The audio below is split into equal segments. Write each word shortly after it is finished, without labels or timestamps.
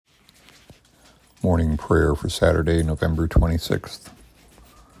Morning prayer for Saturday, November 26th.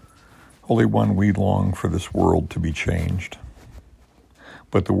 Holy One, we long for this world to be changed,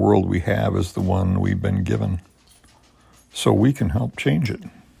 but the world we have is the one we've been given, so we can help change it.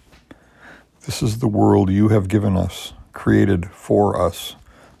 This is the world you have given us, created for us,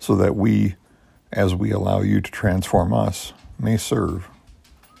 so that we, as we allow you to transform us, may serve.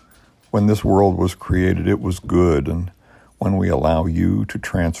 When this world was created, it was good, and when we allow you to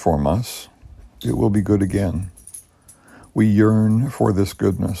transform us, it will be good again. We yearn for this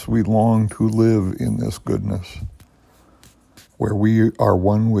goodness. We long to live in this goodness, where we are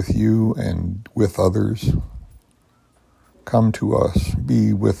one with you and with others. Come to us,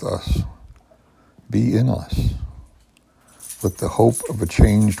 be with us, be in us. Let the hope of a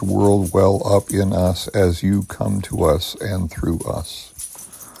changed world well up in us as you come to us and through us.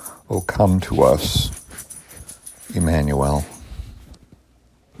 Oh, come to us, Emmanuel.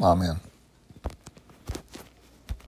 Amen.